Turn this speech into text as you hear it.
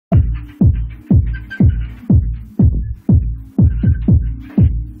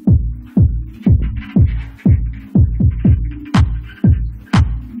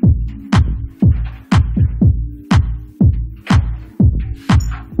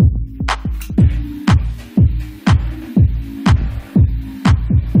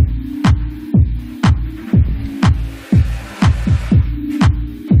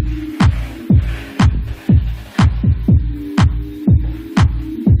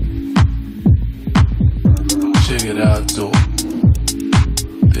Check it out, dude.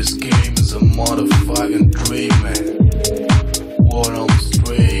 This game is a motherfucking dream, man. War on the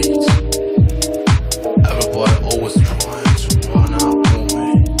streets. Everybody always trying to run up on me.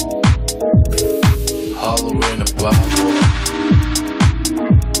 Hollering about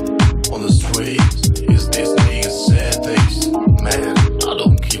on the streets. Is this nigga said this? Man, I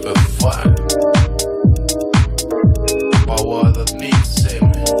don't give a fuck about what the niggas say,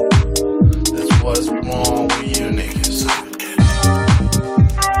 man. That's what's wrong with you niggas.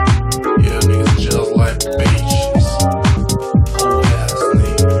 You niggas just like bitches. Whole ass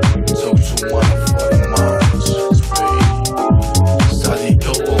nigga. Talk too motherfucking much. Study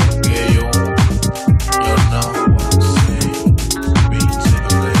go on, get you. You know what I'm saying. Be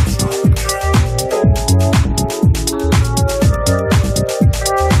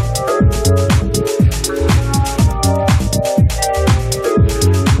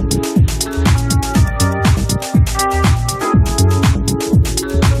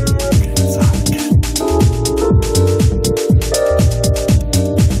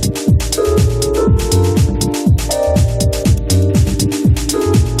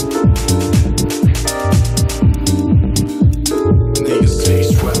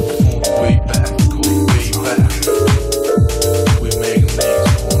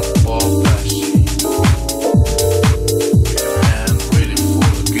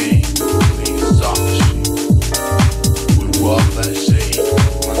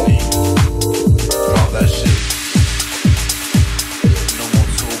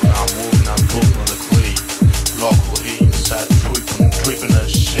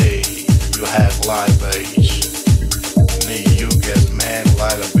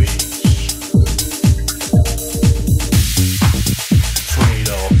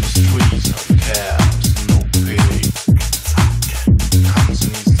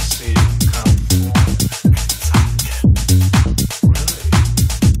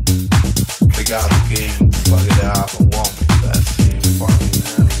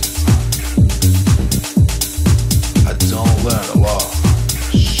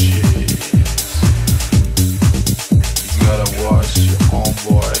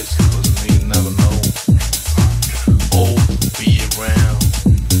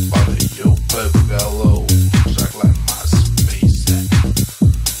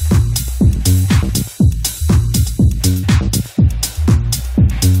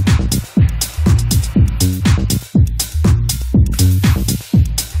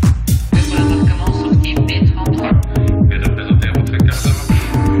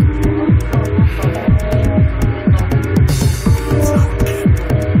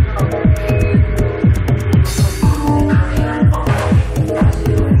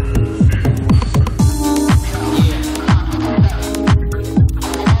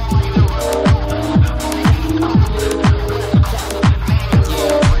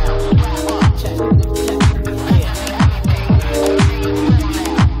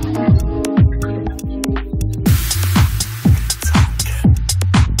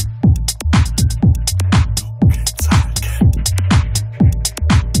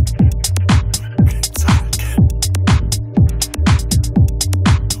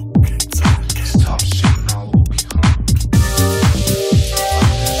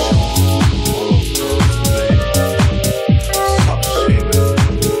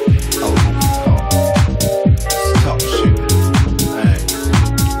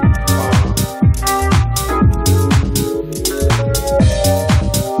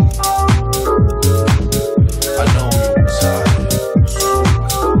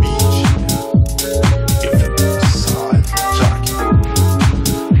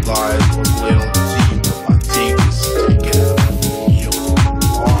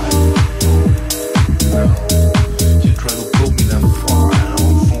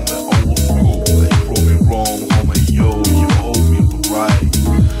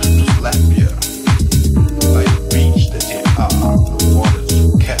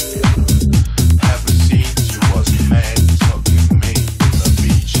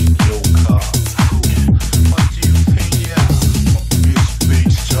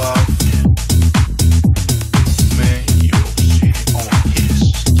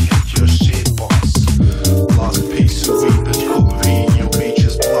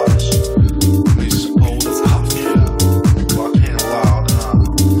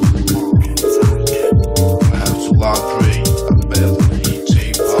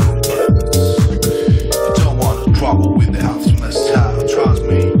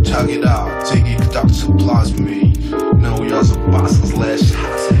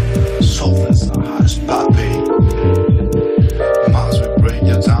Might as well bring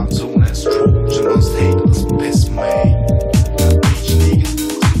you down to next true. Just hate this piss.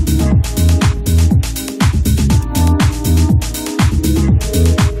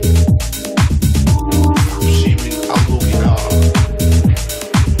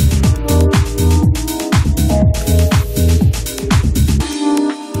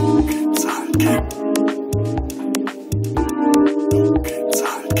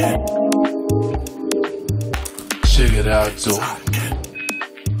 So,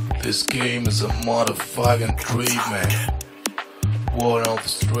 this game is a motherfucking dream, man. War on the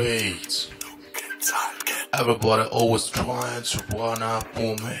streets. Everybody always trying to run up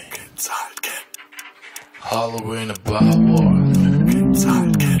on me. Hollering about war.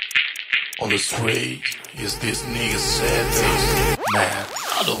 On the street, is this nigga said this? Man,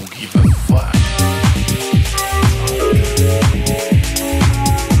 I don't give a fuck.